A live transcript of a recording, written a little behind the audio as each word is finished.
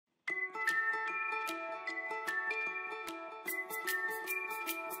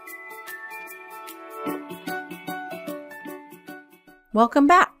Welcome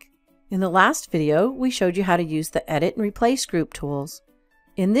back! In the last video, we showed you how to use the Edit and Replace group tools.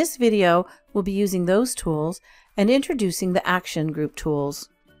 In this video, we'll be using those tools and introducing the Action group tools.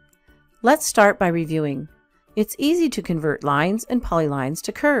 Let's start by reviewing. It's easy to convert lines and polylines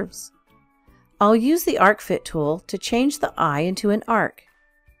to curves. I'll use the Arc Fit tool to change the eye into an arc.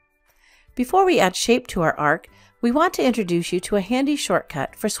 Before we add shape to our arc, we want to introduce you to a handy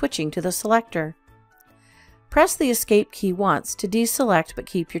shortcut for switching to the selector. Press the Escape key once to deselect but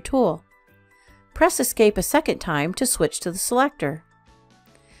keep your tool. Press Escape a second time to switch to the selector.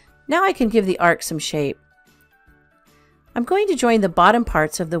 Now I can give the arc some shape. I'm going to join the bottom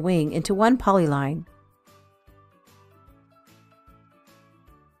parts of the wing into one polyline.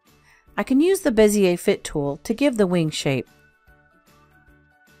 I can use the Bezier Fit tool to give the wing shape.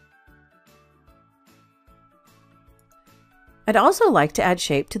 I'd also like to add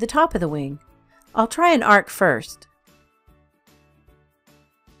shape to the top of the wing. I'll try an arc first.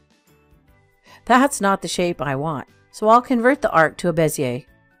 That's not the shape I want, so I'll convert the arc to a Bezier.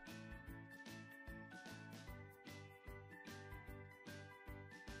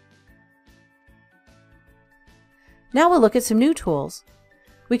 Now we'll look at some new tools.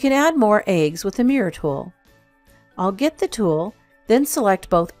 We can add more eggs with the Mirror tool. I'll get the tool, then select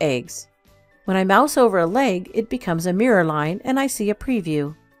both eggs. When I mouse over a leg, it becomes a mirror line and I see a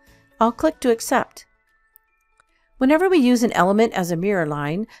preview. I'll click to accept. Whenever we use an element as a mirror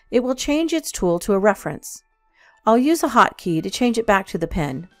line, it will change its tool to a reference. I'll use a hotkey to change it back to the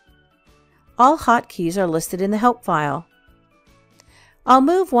pen. All hotkeys are listed in the help file. I'll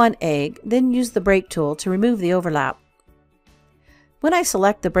move one egg, then use the Break tool to remove the overlap. When I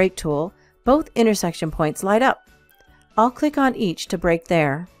select the Break tool, both intersection points light up. I'll click on each to break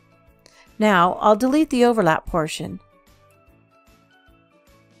there. Now I'll delete the overlap portion.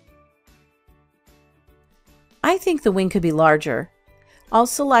 I think the wing could be larger. I'll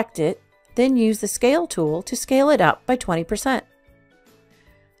select it, then use the Scale tool to scale it up by 20%.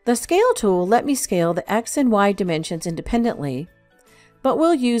 The Scale tool let me scale the X and Y dimensions independently, but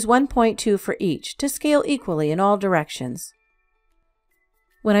we'll use 1.2 for each to scale equally in all directions.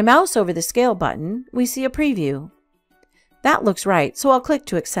 When I mouse over the Scale button, we see a preview. That looks right, so I'll click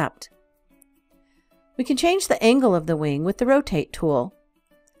to accept. We can change the angle of the wing with the Rotate tool.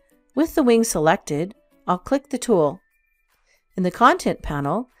 With the wing selected, I'll click the tool. In the Content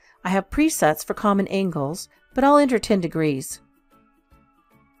panel, I have presets for common angles, but I'll enter 10 degrees.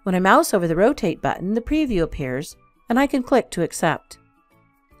 When I mouse over the Rotate button, the preview appears, and I can click to accept.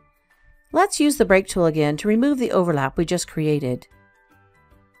 Let's use the Break tool again to remove the overlap we just created.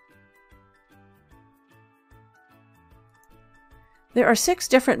 There are 6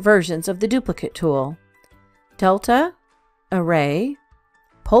 different versions of the Duplicate tool: Delta, Array,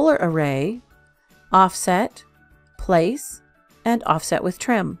 Polar Array, Offset, Place, and Offset with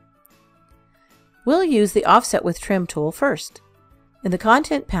Trim. We'll use the Offset with Trim tool first. In the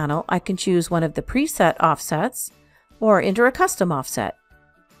Content panel, I can choose one of the preset offsets or enter a custom offset.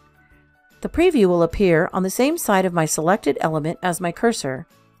 The preview will appear on the same side of my selected element as my cursor.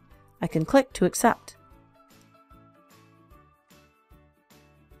 I can click to accept.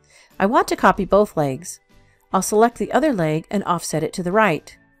 I want to copy both legs. I'll select the other leg and offset it to the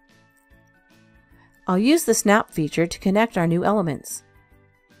right. I'll use the Snap feature to connect our new elements.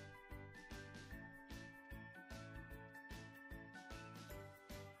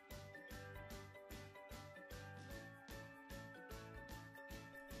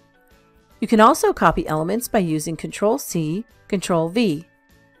 You can also copy elements by using Ctrl-C, Ctrl-V.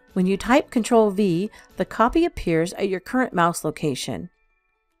 When you type Ctrl-V, the copy appears at your current mouse location.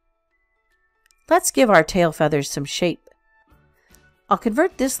 Let's give our tail feathers some shape. I'll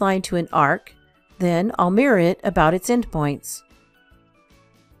convert this line to an arc, then I'll mirror it about its endpoints.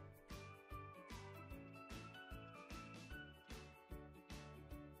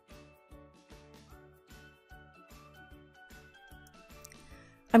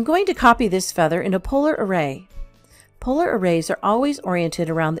 I'm going to copy this feather in a polar array. Polar arrays are always oriented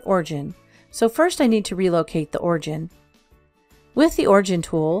around the origin, so first I need to relocate the origin. With the Origin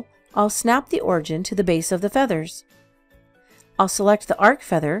tool, I'll snap the origin to the base of the feathers. I'll select the arc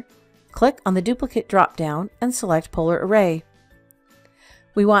feather, click on the Duplicate drop-down, and select Polar Array.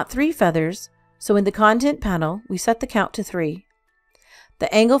 We want 3 feathers, so in the Content panel, we set the count to 3.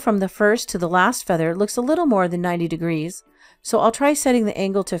 The angle from the first to the last feather looks a little more than 90 degrees, so I'll try setting the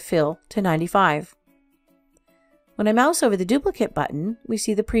angle to fill to 95. When I mouse over the Duplicate button, we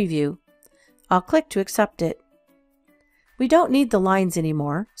see the preview. I'll click to accept it. We don't need the lines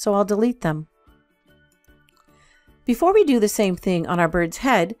anymore, so I'll delete them. Before we do the same thing on our bird's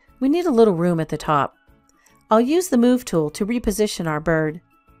head, we need a little room at the top. I'll use the Move tool to reposition our bird.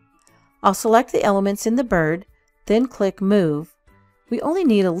 I'll select the elements in the bird, then click Move. We only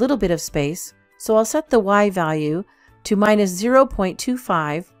need a little bit of space, so I'll set the Y value to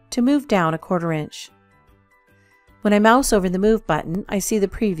 -0.25 to move down 1/4 inch. When I mouse over the Move button, I see the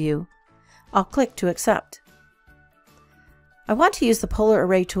preview. I'll click to accept. I want to use the Polar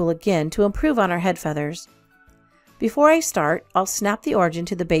Array tool again to improve on our head feathers. Before I start, I'll snap the origin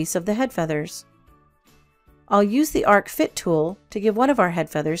to the base of the head feathers. I'll use the Arc Fit tool to give one of our head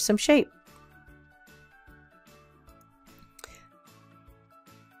feathers some shape.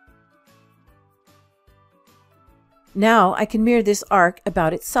 Now I can mirror this arc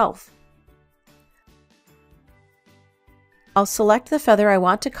about itself. I'll select the feather I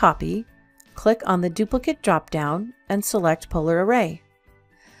want to copy, click on the Duplicate drop-down, and select Polar Array.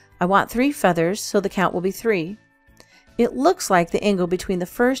 I want 3 feathers, so the count will be 3. It looks like the angle between the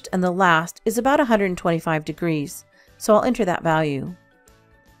first and the last is about 125 degrees, so I'll enter that value.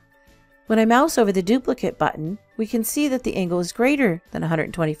 When I mouse over the Duplicate button, we can see that the angle is greater than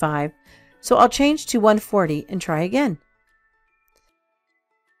 125, so I'll change to 140 and try again.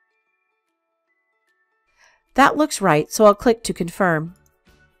 That looks right, so I'll click to confirm.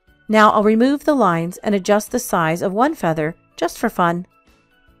 Now I'll remove the lines and adjust the size of one feather just for fun.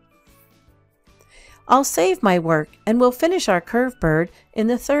 I'll save my work and we'll finish our curve bird in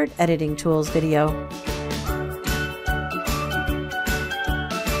the third Editing Tools video.